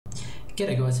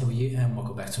G'day guys, how are you? And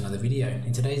welcome back to another video.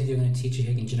 In today's video, I'm going to teach you how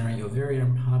you can generate your very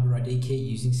own hardware ID key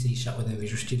using C# within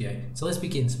Visual Studio. So let's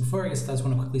begin. So before I get started, I just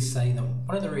want to quickly say that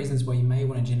one of the reasons why you may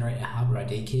want to generate a hardware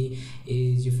ID key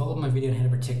is you followed my video on how to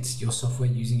protect your software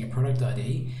using your product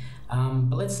ID.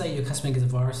 But let's say your customer gets a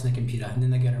virus on their computer and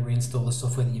then they go to reinstall the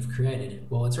software that you've created.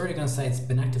 Well, it's already going to say it's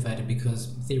been activated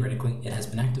because theoretically it has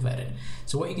been activated.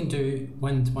 So what you can do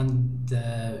when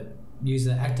the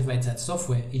user activates that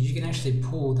software is you can actually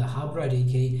pull the hardware ID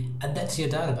key, add that to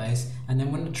your database, and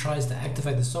then when it tries to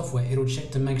activate the software, it'll check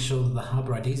to make sure that the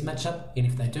hardware IDs match up, and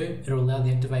if they do, it'll allow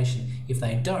the activation. If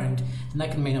they don't, then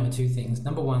that can mean over two things.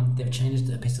 Number one, they've changed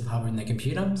a piece of hardware in their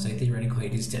computer, so theoretically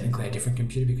it is technically a different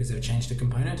computer because they've changed a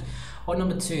component. Or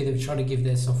number two, they've tried to give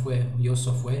their software, your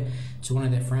software, to one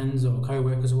of their friends or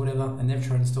co-workers or whatever, and they've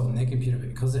tried to install it on their computer, but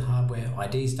because the hardware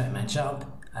IDs don't match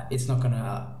up, it's not going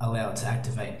to allow it to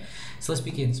activate. So let's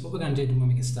begin. So what we're going to do when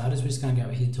we get started is we're just going to go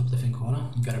over here top left hand corner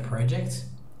and go to project,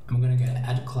 and we're going to go to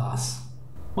add class.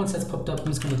 Once that's popped up, I'm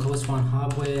just going to call this one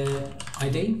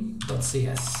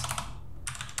hardwareID.cs.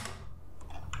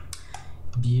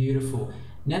 Beautiful.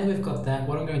 Now that we've got that,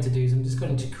 what I'm going to do is I'm just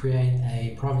going to create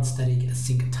a private static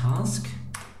async task.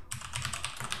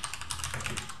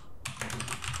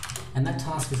 And that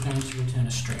task is going to return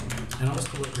a string. And I'll just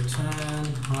call it return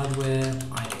hardware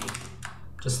ID.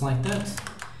 Just like that.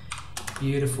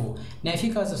 Beautiful. Now, if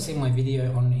you guys have seen my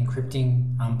video on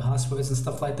encrypting passwords and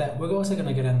stuff like that, we're also going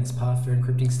to go down this path for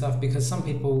encrypting stuff because some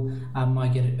people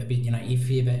might get a bit,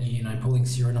 iffy about pulling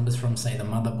serial numbers from, say, the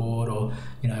motherboard or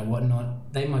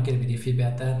whatnot. They might get a bit iffy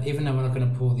about that. Even though we're not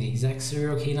going to pull the exact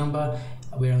serial key number,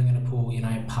 we're only going to pull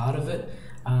part of it.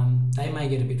 They may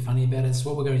get a bit funny about it. So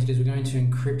what we're going to do is we're going to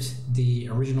encrypt the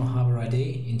original hardware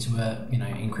ID into a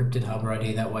encrypted hardware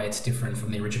ID. That way it's different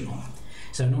from the original.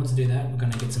 So in order to do that, we're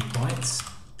going to get some bytes,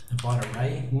 a byte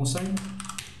array more so.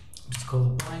 Just call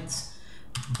it bytes.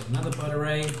 We've got another byte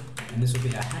array, and this will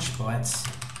be our hash bytes.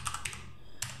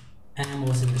 And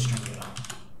we'll also get a string getter.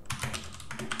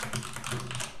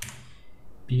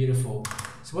 Beautiful.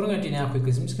 So what I'm going to do now quickly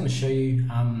is I'm just going to show you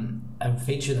a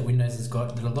feature that Windows has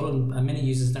got that many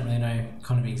users don't really know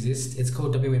kind of exists. It's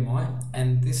called WBEM,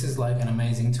 and this is like an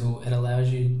amazing tool. It allows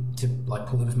you to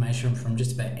pull information from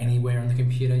just about anywhere on the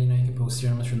computer. You can pull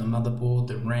serial numbers from the motherboard,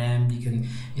 the RAM. You can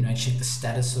check the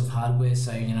status of hardware.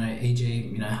 So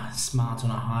e.g. smart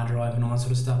on a hard drive and all that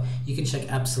sort of stuff. You can check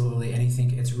absolutely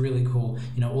anything. It's really cool.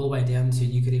 All the way down to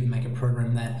you could even make a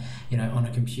program that on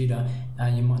a computer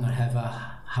you might not have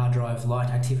a hard drive light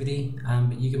activity,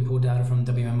 but you can pull data from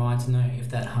WBEM to know if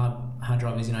that hard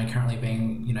drive is currently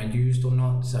being used or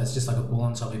not. So it's just like a ball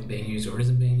on top of being used or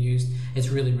isn't being used. It's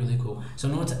really, really cool. So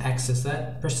in order to access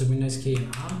that, press the Windows key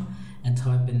and and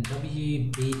type in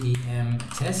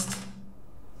WBEM Test,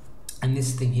 and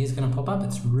this thing here is going to pop up.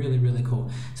 It's really, really cool.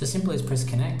 So simply as press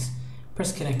connect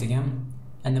again,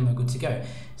 and then we're good to go.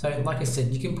 So like I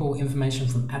said, you can pull information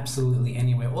from absolutely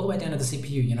anywhere, all the way down to the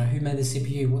CPU. Who made the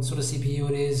CPU, what sort of CPU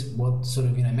it is, what sort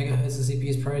of megahertz the CPU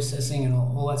is processing, and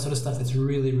all that sort of stuff. It's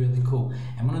really, really cool.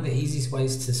 And one of the easiest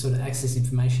ways to sort of access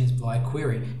information is via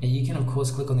query. Now you can of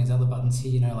course click on these other buttons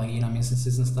here, like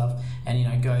instances and stuff,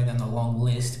 and go down the long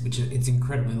list, which it's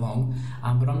incredibly long.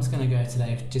 But I'm just going to go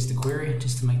today just to query,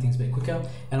 just to make things a bit quicker.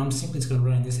 And I'm simply just going to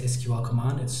run this SQL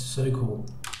command. It's so cool.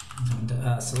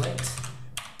 Select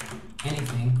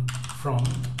anything from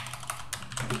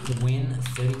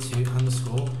win32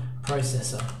 underscore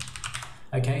processor.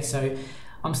 Okay, so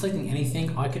I'm selecting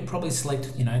anything. I could probably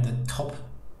select the top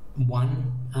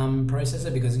one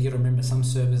processor, because you got to remember some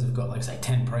servers have got like say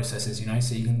 10 processors,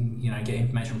 so you can get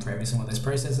information for every single one of those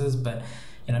processors. But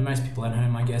most people at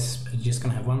home, I guess, are just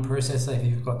going to have one processor. If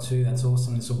you've got two, that's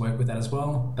awesome. This will work with that as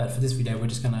well. But for this video, we're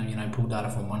just going to pull data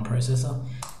from one processor.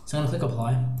 So I'm going to click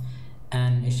apply.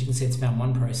 And as you can see, it's found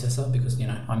one processor because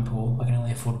I'm poor, I can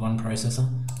only afford one processor.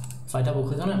 If I double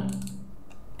click on it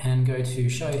and go to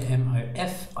show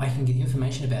MOF, I can get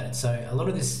information about it. So a lot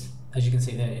of this, as you can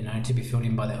see there, to be filled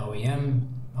in by the OEM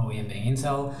being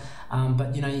Intel,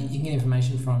 but you can get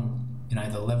information from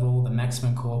the level, the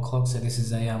maximum core clock. So this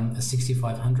is a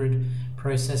 6500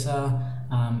 processor.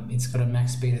 It's got a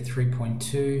max speed of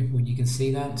 3.2. Well, you can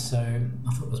see that. So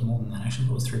I thought it was more than that. Actually, I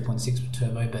thought it was 3.6 with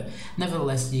turbo. But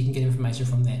nevertheless, you can get information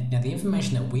from there. Now, the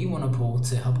information that we want to pull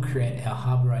to help create our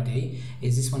hardware ID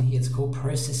is this one here. It's called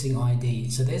processing ID.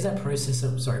 So there's our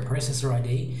processor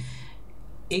ID.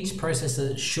 Each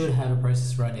processor should have a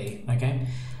processor ID. Okay,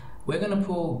 we're going to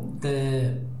pull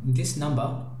this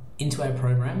number into our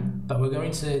program, but we're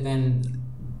going to then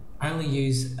only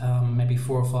use maybe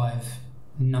 4 or 5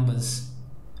 numbers,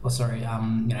 or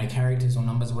characters or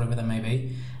numbers, whatever they may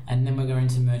be, and then we're going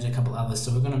to merge a couple others.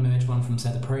 So we're going to merge one from,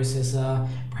 say, the processor.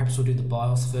 Perhaps we'll do the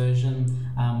BIOS version.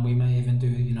 We may even do,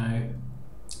 you know,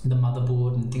 the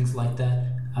motherboard and things like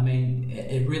that. I mean,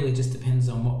 it really just depends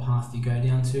on what path you go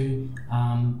down to.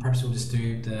 Perhaps we'll just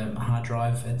do the hard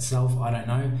drive itself, I don't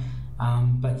know.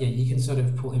 But yeah, you can sort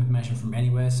of pull information from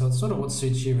anywhere, so it's sort of what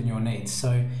suits you and your needs.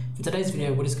 So for today's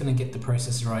video, we're just going to get the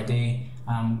processor ID.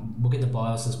 We'll get the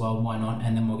BIOS as well, why not,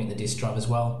 and then we'll get the disk drive as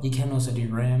well. You can also do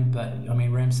RAM, but I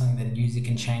mean, RAM's something that a user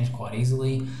can change quite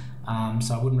easily.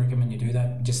 So I wouldn't recommend you do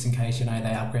that, just in case, you know,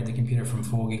 they upgrade the computer from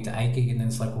 4 gig to 8 gig, and then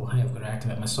it's like, well, hey, I've got to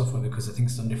activate my software because the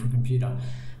thing's on a different computer.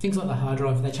 Things like the hard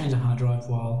drive, if they change the hard drive,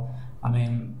 well, I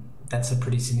mean, that's a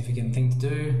pretty significant thing to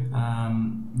do.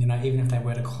 You know, even if they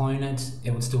were to clone it,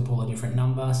 it would still pull a different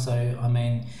number. So, I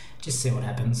mean, just see what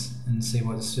happens and see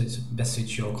what best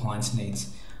suits your client's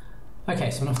needs.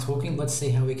 Okay, so enough talking. Let's see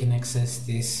how we can access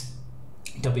this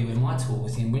WMI tool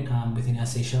within our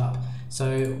C#.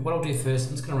 So what I'll do first,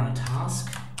 I'm just going to run a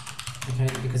task, okay,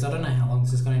 because I don't know how long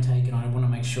this is going to take, and I want to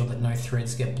make sure that no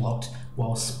threads get blocked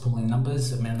whilst pulling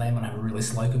numbers. I mean, they might have a really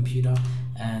slow computer,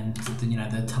 and you know,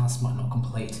 the task might not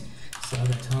complete. So I'll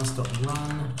go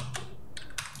task.run.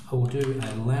 I will do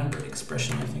a lambda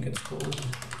expression, I think it's called,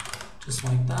 just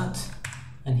like that.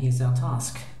 And here's our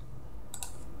task.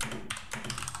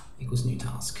 Equals new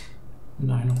task.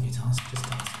 No, not new task, just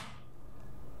task.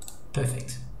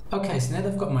 Perfect. Okay, so now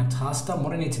they've got my task done,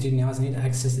 what I need to do now is I need to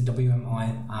access the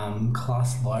WMI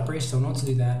class library. So in order to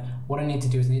do that, what I need to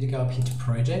do is I need to go up here to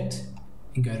project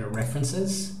and go to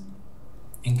references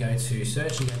and go to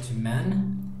search and go to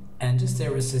man. And just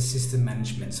there it says system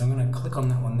management. So I'm going to click on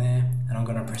that one there and I'm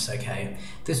going to press OK.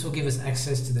 This will give us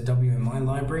access to the WMI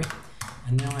library.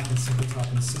 And now I can simply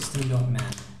type in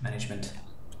system.management.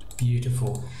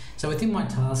 Beautiful. So within my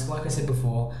task, like I said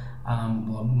before,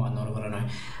 well, I might not have, I don't know.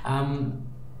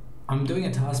 I'm doing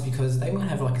a task because they might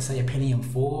have, like, say, a Pentium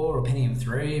 4 or Pentium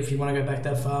 3 if you want to go back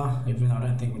that far, even though I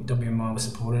don't think WMI was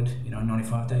supported, you know, in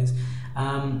 95 days.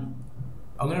 I'm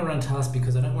going to run a task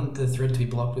because I don't want the thread to be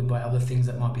blocked by other things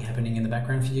that might be happening in the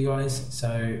background for you guys.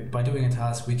 So by doing a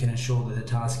task, we can ensure that the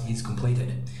task is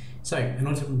completed. So in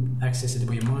order to access the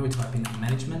WMI, we type in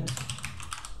management,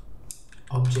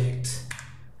 object,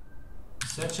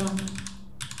 searcher,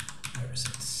 where is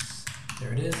it?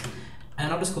 There it is.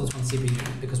 And I'll just call this one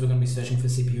CPU because we're going to be searching for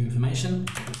CPU information.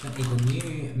 It's going to equal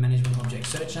new management object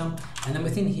searcher. And then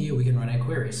within here, we can run our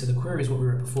query. So the query is what we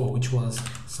wrote before, which was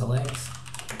select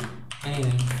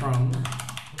anything from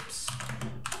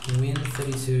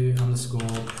win32 underscore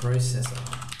processor.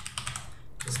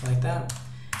 Just like that.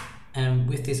 And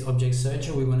with this object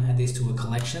searcher, we want to add this to a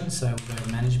collection. So we'll go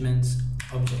to management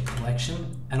object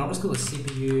collection. And I'll just call it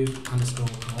CPU underscore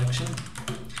collection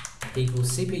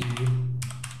equals CPU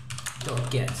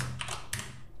dot get.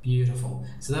 Beautiful.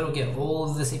 So that'll get all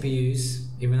of the CPUs,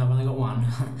 even though I've only got one,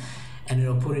 and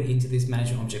it'll put it into this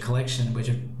management object collection, which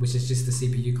is just the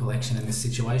CPU collection in this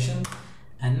situation.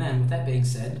 And then with that being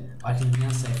said, I can now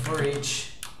say for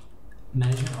each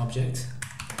management object,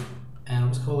 and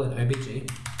I'll just call it OBG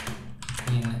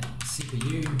in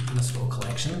CPU underscore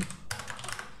collection.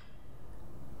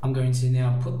 I'm going to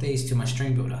now put these to my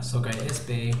string builder. So I'll go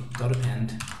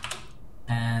sb.append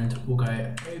and we'll go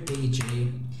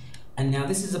obg. And now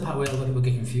this is the part where a lot of people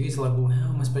get confused, like, well, how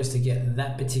am I supposed to get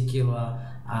that particular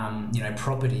you know,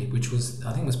 property, which was,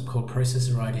 I think it was called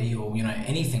processor ID, or, you know,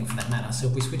 anything for that matter. So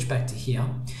if we switch back to here,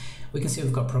 we can see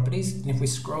we've got properties, and if we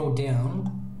scroll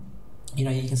down, you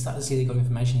know, you can start to see they've got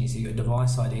information here. So you've got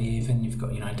device ID, even you've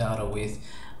got, you know, data with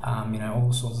you know,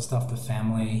 all sorts of stuff, the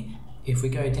family. If we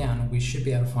go down, we should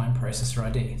be able to find processor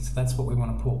ID. So that's what we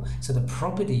want to pull. So the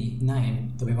property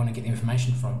name that we want to get the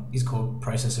information from is called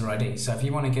processor ID. So if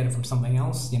you want to get it from something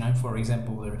else, you know, for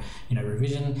example, you know,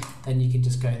 revision, then you can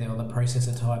just go there with the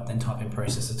processor type, then type in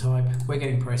processor type. We're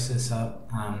getting processor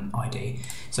ID.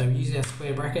 So use our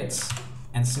square brackets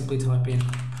and simply type in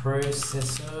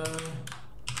processor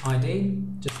ID,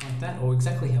 just like that, or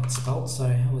exactly how it's spelled. So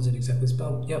how is it exactly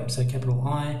spelled? Yep, so capital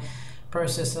I.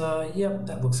 Processor, yep,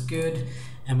 that looks good.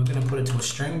 And we're going to put it to a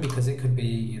string because it could be,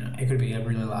 you know, it could be a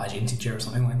really large integer or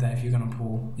something like that if you're going to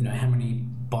pull, you know, how many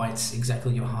bytes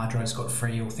exactly your hard drive's got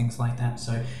free or things like that.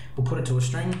 So we'll put it to a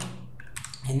string.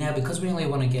 And now because we only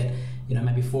want to get, you know,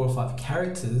 maybe 4 or 5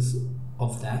 characters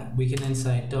of that, we can then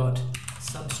say dot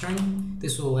substring.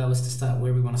 This will allow us to start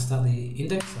where we want to start the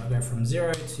index. So I'll go from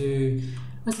 0 to,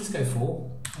 let's just go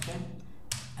 4, okay?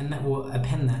 And that will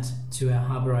append that to our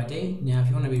hardware ID. Now, if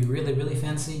you want to be really, really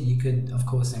fancy, you could, of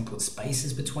course, then put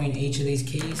spaces between each of these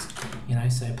keys, you know,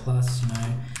 say plus, you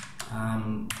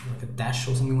know, like a dash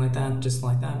or something like that, just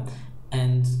like that.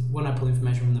 And when I pull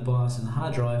information from the BIOS and the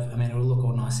hard drive, I mean, it'll look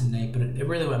all nice and neat, but it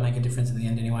really won't make a difference in the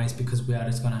end anyways, because we are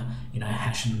just gonna,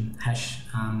 hash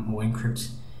or encrypt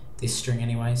this string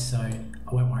anyway, so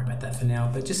I won't worry about that for now.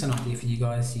 But just an idea for you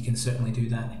guys, you can certainly do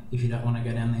that if you don't want to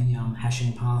go down the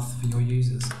hashing path for your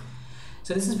users.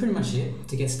 So this is pretty much it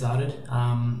to get started.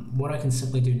 What I can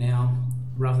simply do now,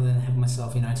 rather than have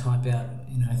myself, type out,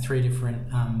 3 different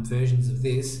versions of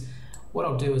this, what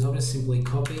I'll do is I'll just simply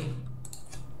copy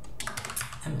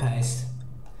and paste,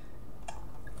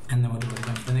 and then we'll do it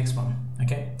again for the next one.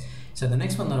 Okay, so the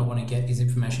next one that I want to get is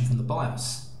information from the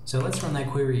BIOS. So let's run that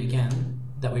query again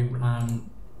that we ran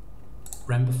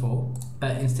before,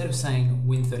 but instead of saying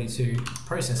Win32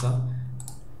 processor,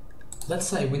 let's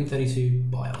say Win32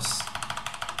 BIOS,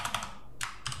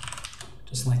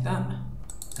 just like that.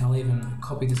 I'll even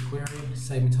copy this query,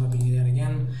 save me typing it out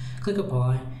again, click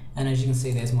apply, and as you can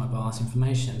see, there's my BIOS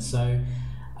information. So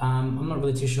I'm not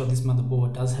really too sure this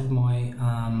motherboard does have my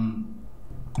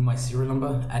my serial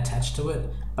number attached to it,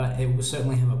 but it will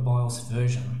certainly have a BIOS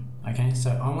version. Okay,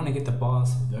 so I want to get the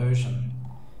BIOS version.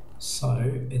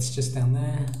 So it's just down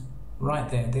there, right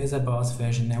there. There's a BIOS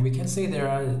version. Now we can see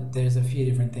there's a few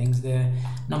different things there.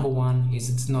 Number one is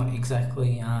it's not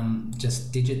exactly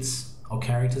just digits or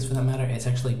characters for that matter, it's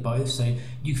actually both. So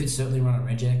you could certainly run a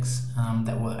regex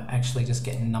that will actually just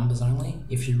get numbers only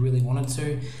if you really wanted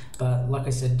to. But like I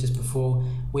said just before,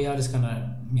 we are just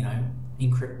gonna,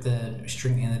 encrypt the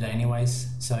string at the end of the day anyways.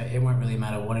 So it won't really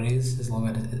matter what it is as long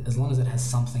as it has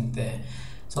something there.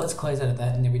 So let's close out of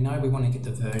that, and then we know we want to get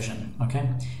the version, okay?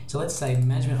 So let's say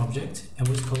management object, and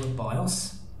we'll just call it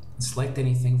BIOS. Select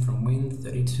anything from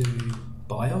Win32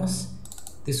 BIOS.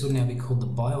 This will now be called the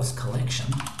BIOS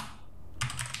collection.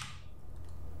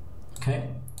 Okay,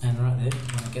 and right there, I'm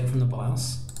going to get it from the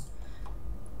BIOS.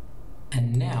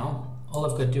 And now, all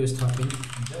I've got to do is type in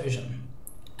version,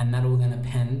 and that will then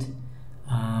append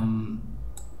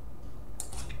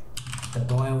the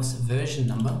BIOS version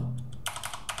number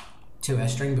to our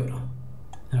string builder.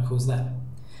 How cool is that?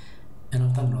 And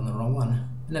I've done it on the wrong one.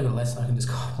 Nevertheless, I can just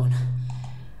copy one.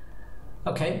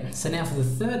 Okay, so now for the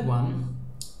third one,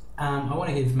 I want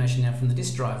to get information now from the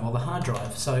disk drive or the hard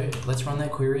drive. So let's run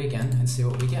that query again and see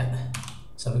what we get.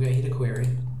 So we'll go hit a query,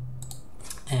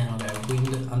 and I'll go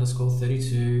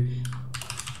Win_32,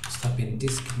 type in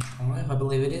disk drive, I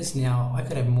believe it is. Now I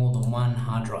could have more than one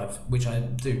hard drive, which I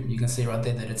do. You can see right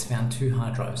there that it's found 2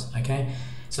 hard drives, okay?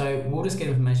 So we'll just get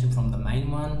information from the main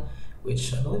one,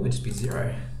 which I believe would just be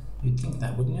 0. You'd think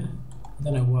that, wouldn't you? I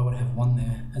don't know why I would have 1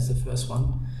 there as the first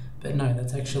one, but no,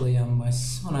 that's actually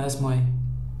that's my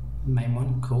main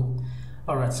one. Cool.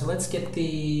 All right, so let's get what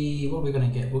are we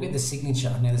going to get? We'll get the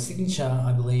signature. Now the signature,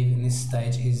 I believe in this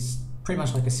stage, is pretty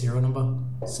much like a serial number.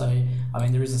 So I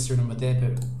mean, there is a serial number there,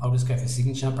 but I'll just go for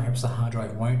signature. Perhaps the hard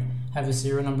drive won't have a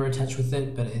serial number attached with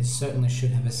it, but it certainly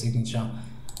should have a signature.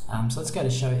 So let's go to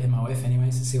show MOF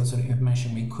anyways to see what sort of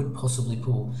information we could possibly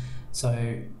pull. So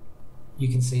you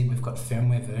can see we've got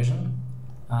firmware version.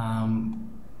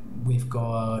 We've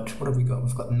got, what have we got?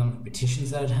 We've got the number of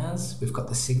petitions that it has. We've got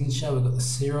the signature, we've got the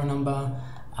serial number,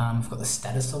 we've got the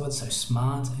status of it, so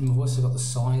smart, and we've also got the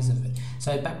size of it.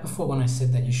 So back before when I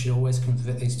said that you should always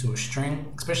convert these to a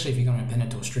string, especially if you're going to append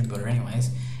it to a string builder anyways,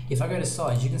 if I go to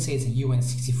size, you can see it's a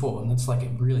UN64, and that's like a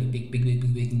really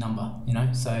big number,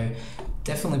 so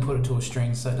definitely put it to a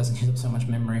string so it doesn't use up so much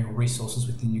memory or resources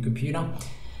within your computer.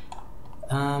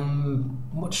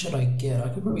 What should I get? I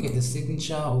could probably get the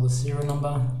signature or the serial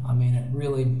number. I mean, it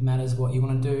really matters what you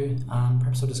want to do.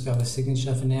 Perhaps I'll just go with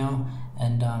signature for now,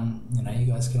 and you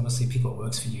guys can obviously pick what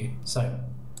works for you. So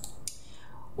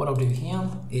what I'll do here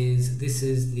is, this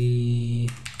is the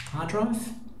hard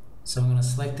drive. So I'm going to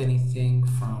select anything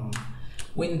from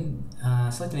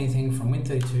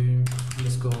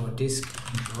Win32_disk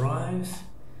drive.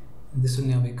 This will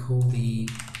now be called the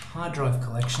hard drive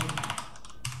collection.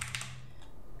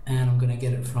 And I'm going to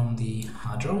get it from the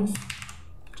hard drive,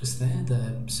 just there,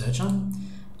 the searcher.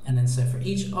 And then so for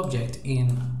each object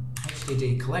in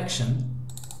HDD collection,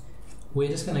 we're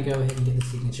just going to go ahead and get the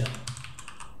signature.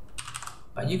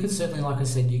 But you could certainly, like I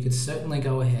said, you could certainly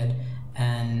go ahead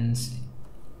and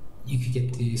you could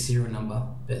get the serial number.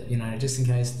 But just in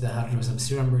case the hard drive has a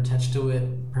serial number attached to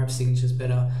it, perhaps signature's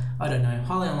better. I don't know.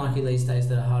 Highly unlikely these days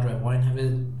that a hard drive won't have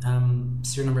a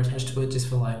serial number attached to it, just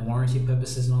for like warranty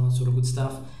purposes and all that sort of good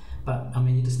stuff. But I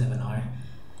mean, you just never know.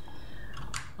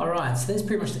 Alright, so there's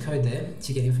pretty much the code there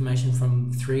to get information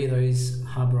from 3 of those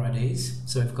hardware IDs.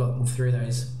 So we've got 3 of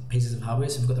those pieces of hardware.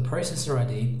 So we've got the processor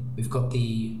ID, we've got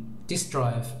the disk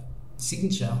drive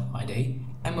signature ID,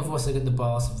 and we've also got the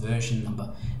BIOS version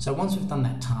number. So once we've done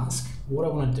that task, what I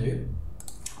want to do,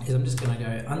 is I'm just going to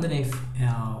go underneath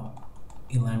our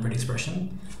elaborate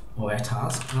expression or our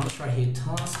task, and I'll just write here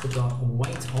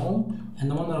task.wait all,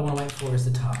 and the one that I want to wait for is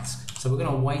the task. So we're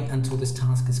going to wait until this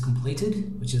task is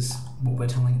completed, which is what we're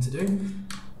telling it to do.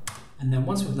 And then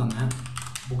once we've done that,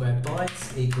 we'll go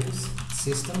bytes equals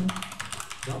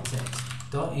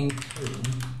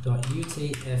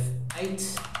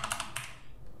system.text.encoding.utf8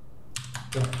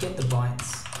 get the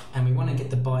bytes, and we want to get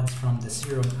the bytes from the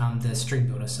the string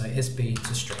builder, so SB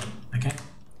to string. Okay.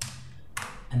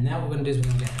 And now what we're going to do is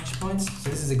we're going to get hash bytes. So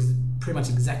this is pretty much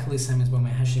exactly the same as when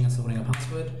we're hashing and sorting a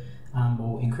password,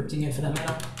 or encrypting it for that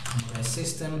matter. And we'll go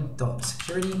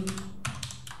system.security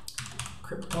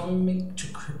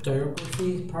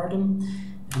cryptography paradigm,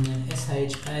 and then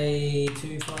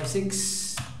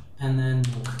SHA256, and then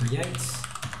we'll create,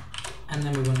 and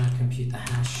then we want to compute the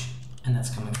hash, and that's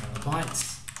coming from the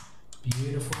bytes.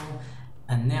 Beautiful.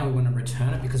 And now we want to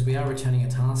return it because we are returning a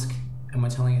task, and we're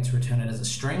telling it to return it as a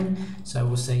string. So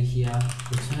we'll say here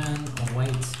return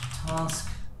await task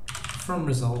from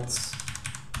results,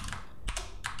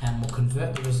 and we'll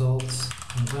convert the results,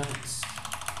 convert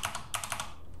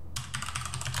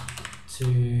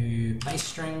to base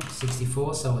string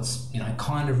 64, so it's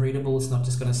kind of readable. It's not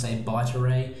just going to say byte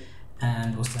array,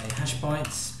 and we'll say hash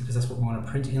bytes because that's what we want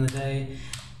to print in the day.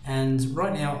 And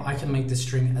right now I can make the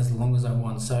string as long as I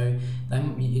want. So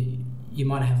you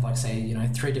might have, like, say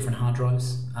 3 different hard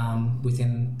drives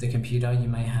within the computer. You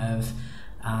may have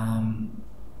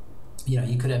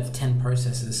you could have 10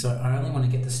 processors, so I only want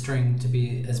to get the string to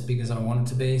be as big as I want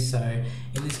it to be. So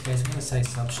in this case I'm going to say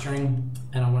substring,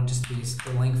 and I want it just to be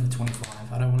the length of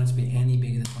 25. I don't want it to be any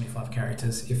bigger than 25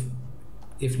 characters if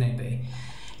need be.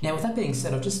 Now with that being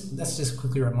said, that's just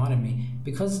quickly reminded me,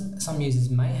 because some users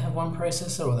may have 1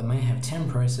 processor or they may have 10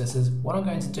 processors, what I'm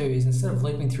going to do is, instead of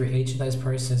looping through each of those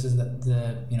processors that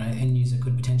the end user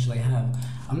could potentially have,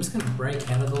 I'm just going to break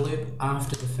out of the loop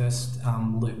after the first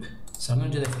loop. So I'm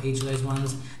going to do that for each of those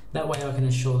ones. That way I can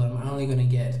ensure that I'm only going to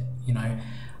get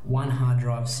 1 hard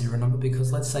drive serial number,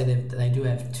 because let's say they do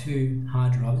have 2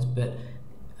 hard drives, but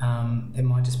it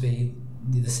might just be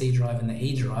the C drive and the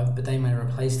E drive, but they may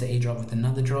replace the E drive with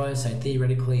another drive. So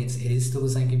theoretically it is still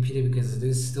the same computer because it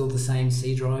is still the same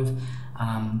C drive,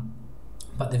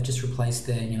 but they've just replaced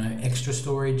their extra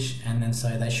storage, and then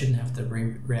so they shouldn't have to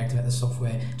reactivate the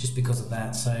software just because of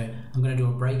that. So I'm going to do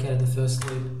a break out of the first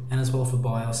loop, and as well for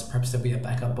BIOS, perhaps there'll be a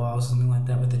backup BIOS or something like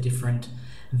that with a different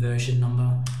version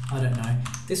number. I don't know.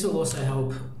 This will also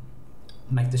help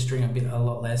make the string a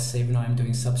lot less. Even though I'm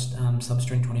doing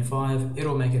substring 25,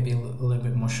 it'll make it be a little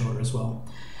bit more shorter as well.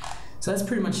 So that's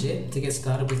pretty much it to get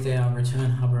started with our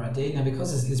return hardware ID. Now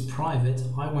because this is private,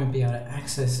 I won't be able to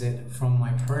access it from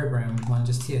my program one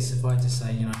just here. So if I just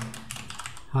say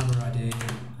hardware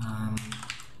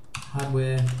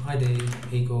ID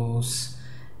equals,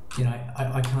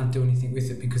 I can't do anything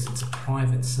with it because it's a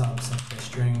private software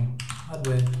string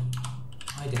hardware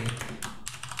ID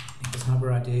equals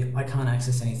hardware ID. I can't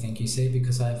access anything, you see,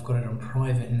 because I've got it on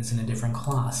private and it's in a different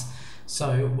class.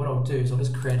 So what I'll do is I'll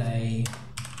just create a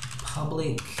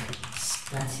public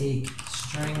static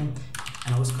string,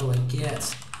 and I'll just call it get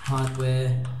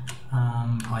hardware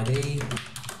ID,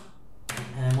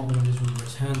 and what we're going to do is we'll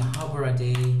return the hardware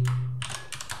ID,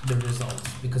 the results,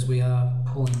 because we are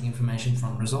pulling the information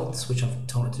from results, which I've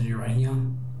told it to do right here,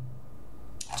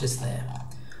 just there.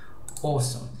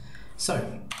 Awesome.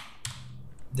 So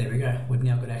there we go, we've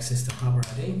now got access to hardware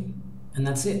ID, and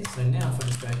that's it. So now if I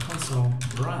just go console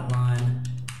right line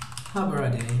hardware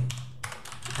ID,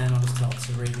 and I'll just tell it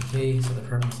to read the key so the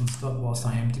program can stop whilst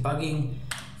I am debugging.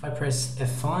 If I press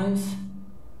F5,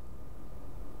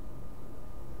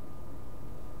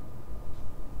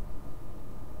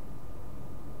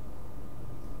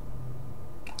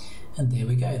 and there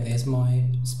we go, there's my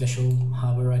special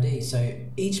hardware ID. So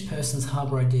each person's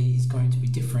hardware ID is going to be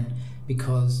different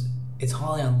because it's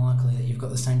highly unlikely that you've got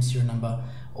the same serial number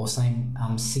or same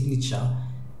signature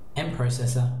and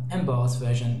processor and BIOS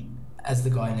version as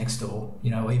the guy next door,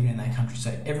 or even in that country.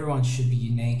 So everyone should be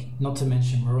unique. Not to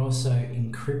mention, we're also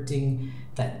encrypting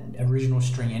that original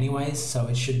string anyways, so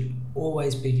it should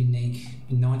always be unique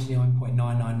in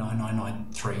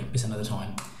 99.999993% of the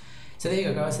time. So there you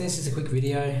go, guys. This is a quick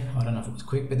video. I don't know if it was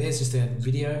quick, but there's just a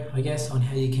video, I guess, on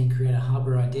how you can create a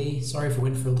hardware ID. Sorry if it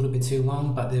went for a little bit too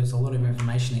long, but there was a lot of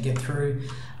information to get through.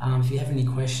 If you have any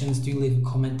questions, do leave a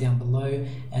comment down below.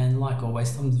 And like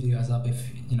always, thumbs the videos up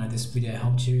if this video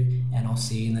helped you, and I'll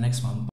see you in the next one.